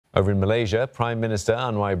Over in Malaysia, Prime Minister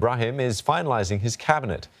Anwar Ibrahim is finalising his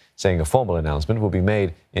cabinet, saying a formal announcement will be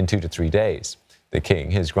made in 2 to 3 days. The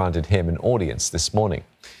king has granted him an audience this morning.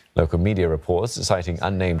 Local media reports, citing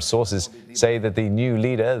unnamed sources, say that the new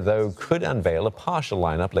leader, though, could unveil a partial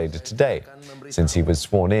lineup later today, since he was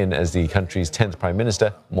sworn in as the country's 10th Prime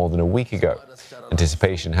Minister more than a week ago.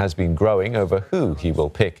 Anticipation has been growing over who he will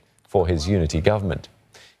pick for his unity government.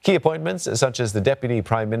 Key appointments, such as the Deputy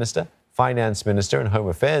Prime Minister, Finance Minister and Home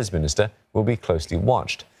Affairs Minister, will be closely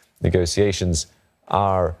watched. Negotiations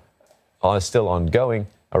are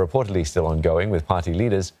reportedly still ongoing with party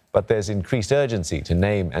leaders, but there's increased urgency to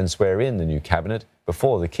name and swear in the new cabinet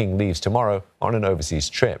before the king leaves tomorrow on an overseas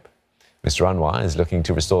trip. Mr. Anwar is looking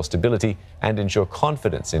to restore stability and ensure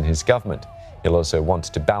confidence in his government. He'll also want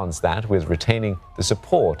to balance that with retaining the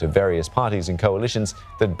support of various parties and coalitions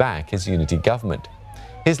that back his unity government.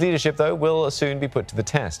 His leadership, though, will soon be put to the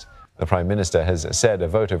test. The Prime Minister has said a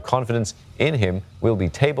vote of confidence in him will be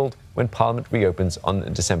tabled when Parliament reopens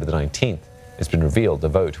on December the 19th. It's been revealed the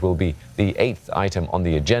vote will be the 8th item on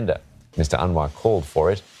the agenda. Mr. Anwar called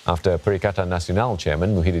for it after Perikatan Nasional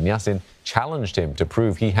Chairman Muhyiddin Yassin challenged him to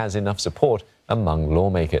prove he has enough support among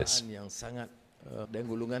lawmakers.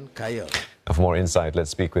 For more insight,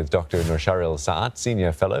 let's speak with Dr. Norshahril Saat,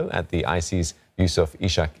 Senior Fellow at the ISEAS-Yusof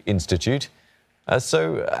Ishak Institute.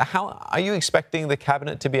 How are you expecting the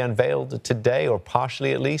cabinet to be unveiled today, or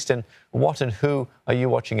partially at least, and what and who are you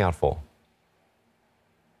watching out for?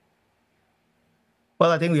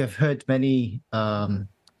 Well, I think we have heard many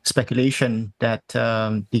speculation that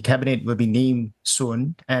the cabinet will be named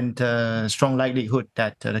soon, and strong likelihood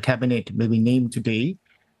that the cabinet will be named today.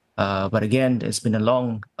 But again, it's been a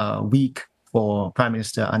long week for Prime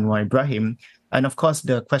Minister Anwar Ibrahim. And of course,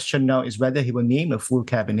 the question now is whether he will name a full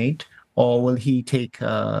cabinet, or will he take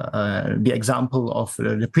the example of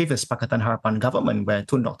the previous Pakatan Harapan government, where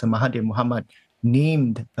Tun Dr. Mahathir Mohamad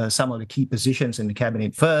named some of the key positions in the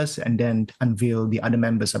cabinet first and then unveil the other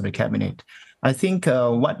members of the cabinet. I think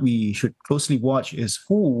what we should closely watch is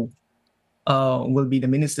who will be the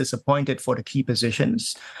ministers appointed for the key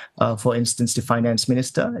positions. For instance, the finance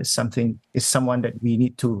minister is someone that we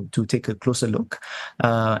need to take a closer look,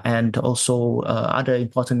 and also other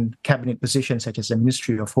important cabinet positions such as the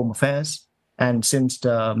Ministry of Home Affairs. And since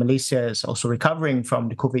Malaysia is also recovering from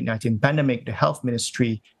the COVID-19 pandemic, the Health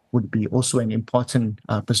Ministry would be also an important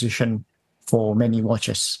position for many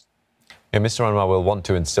watchers. Yeah, Mr. Anwar will want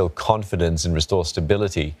to instill confidence and restore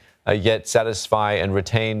stability, yet satisfy and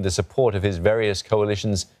retain the support of his various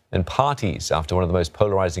coalitions and parties after one of the most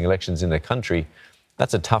polarizing elections in the country.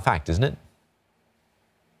 That's a tough act, isn't it?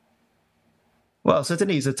 Well,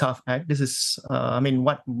 certainly it's a tough act. This is,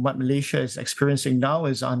 what Malaysia is experiencing now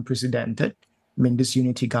is unprecedented. This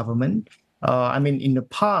unity government. In the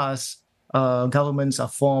past, governments are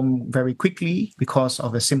formed very quickly because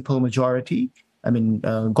of a simple majority.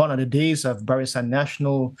 Gone are the days of Barisan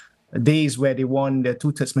Nasional, days where they won the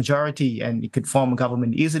 2/3 majority and it could form a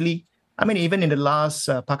government easily. Even in the last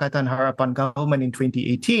Pakatan Harapan government in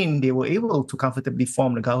 2018, they were able to comfortably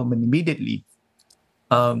form the government immediately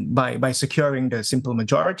by securing the simple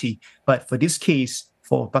majority. But for this case,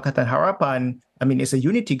 for Pakatan Harapan, it's a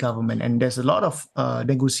unity government, and there's a lot of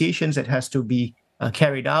negotiations that has to be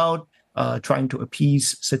carried out, trying to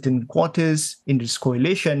appease certain quarters in this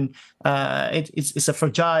coalition. It's a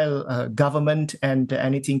fragile government, and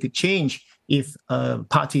anything could change if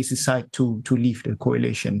parties decide to leave the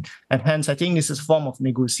coalition. And hence, I think this is a form of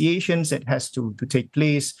negotiations that has to take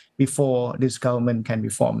place before this government can be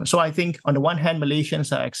formed. So I think, on the one hand,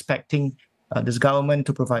 Malaysians are expecting this government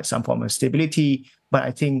to provide some form of stability, but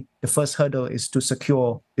I think the first hurdle is to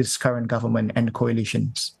secure this current government and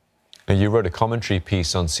coalitions. You wrote a commentary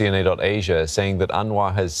piece on CNA.Asia saying that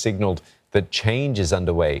Anwar has signalled that change is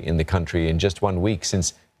underway in the country in just 1 week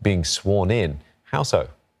since being sworn in. How so?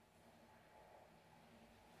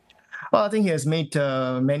 Well, I think he has made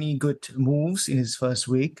many good moves in his first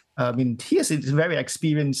week. He is a very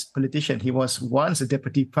experienced politician. He was once a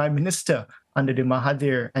deputy prime minister under the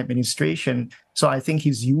Mahathir administration. So I think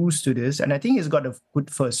he's used to this. And I think he's got a good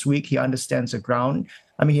first week. He understands the ground.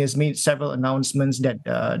 He has made several announcements that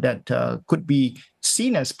could be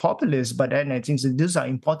seen as populist, but then I think these are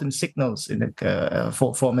important signals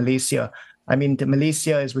for Malaysia.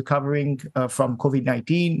 Malaysia is recovering from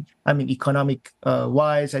COVID-19.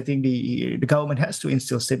 Economic-wise, I think the government has to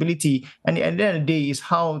instill stability. And at the end of the day, is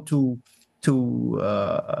how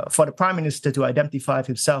for the Prime Minister to identify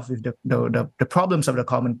himself with the problems of the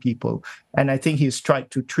common people. And I think he's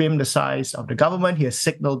tried to trim the size of the government. He has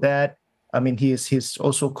signaled that. He's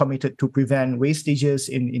also committed to prevent wastages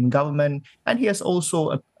in government. And he has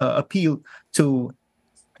also appealed to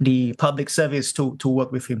the public service to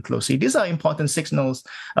work with him closely. These are important signals.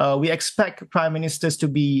 We expect prime ministers to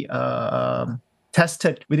be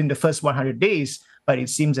tested within the first 100 days, but it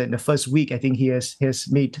seems that in the first week, I think he has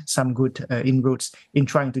made some good inroads in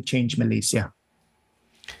trying to change Malaysia.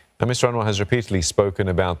 Now, Mr. Anwar has repeatedly spoken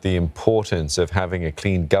about the importance of having a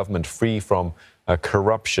clean government free from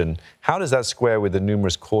corruption. How does that square with the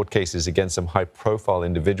numerous court cases against some high-profile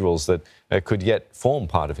individuals that could yet form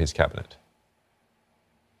part of his cabinet?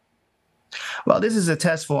 Well, this is a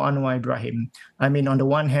test for Anwar Ibrahim. I mean, on the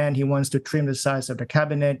one hand, he wants to trim the size of the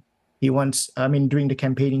cabinet. He wants, I mean, during the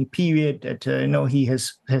campaigning period, that he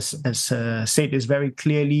has said this very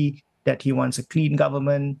clearly, that he wants a clean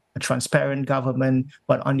government, a transparent government.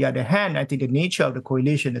 But on the other hand, I think the nature of the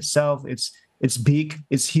coalition itself, it's big,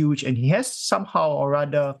 it's huge, and he has somehow or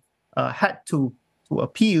rather had to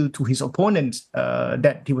appeal to his opponents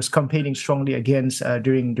that he was campaigning strongly against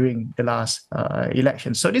during the last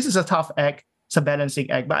election. So this is a tough act, it's a balancing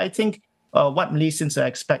act. But I think what Malaysians are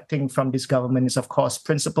expecting from this government is, of course,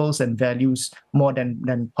 principles and values more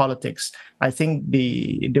than politics. I think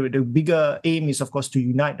the bigger aim is, of course, to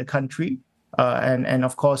unite the country and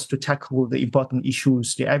of course, to tackle the important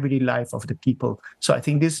issues, the everyday life of the people. So I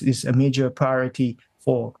think this is a major priority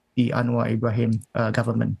for the Anwar Ibrahim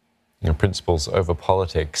government. Principles over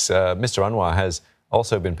politics. Mr. Anwar has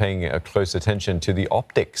also been paying close attention to the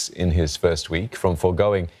optics in his first week, from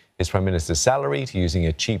foregoing his Prime Minister's salary to using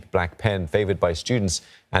a cheap black pen favoured by students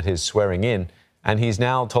at his swearing in. And he's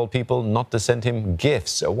now told people not to send him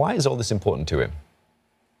gifts. Why is all this important to him?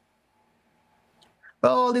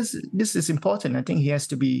 Well, this is important. I think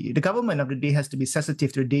the government of the day has to be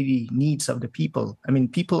sensitive to the daily needs of the people. I mean,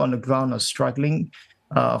 people on the ground are struggling,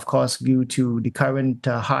 of course, due to the current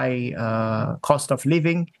high cost of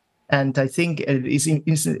living. And I think it's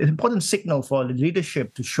an important signal for the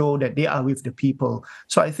leadership to show that they are with the people.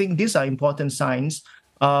 So I think these are important signs.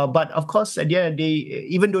 But of course, at the end of the day,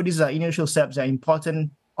 even though these are initial steps, are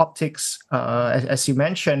important optics, as you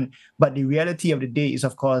mentioned, but the reality of the day is,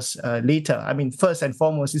 of course, later. I mean, first and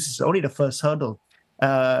foremost, this is only the first hurdle.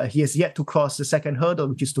 He has yet to cross the second hurdle,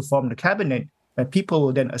 which is to form the cabinet. And people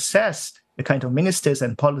will then assess the kind of ministers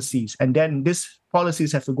and policies. And then these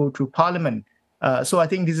policies have to go through Parliament. So I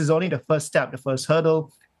think this is only the first step, the first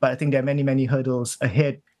hurdle. But I think there are many, many hurdles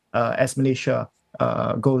ahead as Malaysia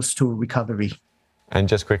goes to recovery. And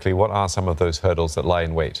just quickly, what are some of those hurdles that lie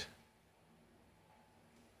in wait?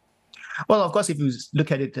 Well, of course, if you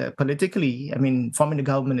look at it politically, I mean, forming the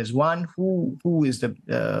government is one. Who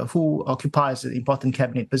occupies the important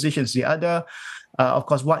cabinet positions? The other, of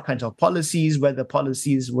course, what kinds of policies? Whether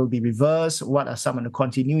policies will be reversed? What are some of the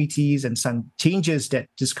continuities and some changes that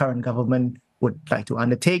this current government would like to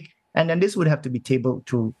undertake? And then this would have to be tabled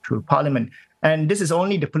through Parliament. And this is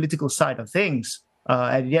only the political side of things.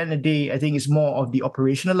 At the end of the day, I think it's more of the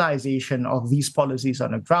operationalization of these policies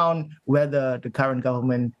on the ground, whether the current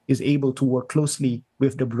government is able to work closely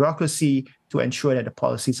with the bureaucracy to ensure that the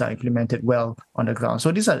policies are implemented well on the ground.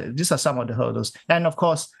 So these are some of the hurdles. And of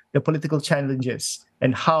course, the political challenges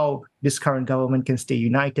and how this current government can stay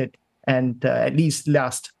united and at least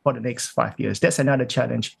last for the next 5 years. That's another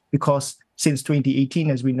challenge, because since 2018,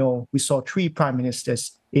 as we know, we saw 3 prime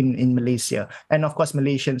ministers in Malaysia. And of course,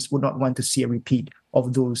 Malaysians would not want to see a repeat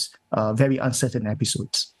of those very uncertain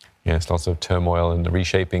episodes. Yes, lots of turmoil and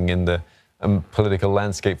reshaping in the political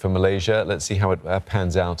landscape for Malaysia. Let's see how it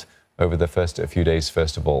pans out over the first few days,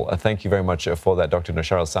 first of all. Thank you very much for that, Dr.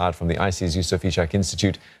 Norshahril Saat from the ISEAS-Yusof Ishak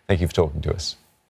Institute. Thank you for talking to us.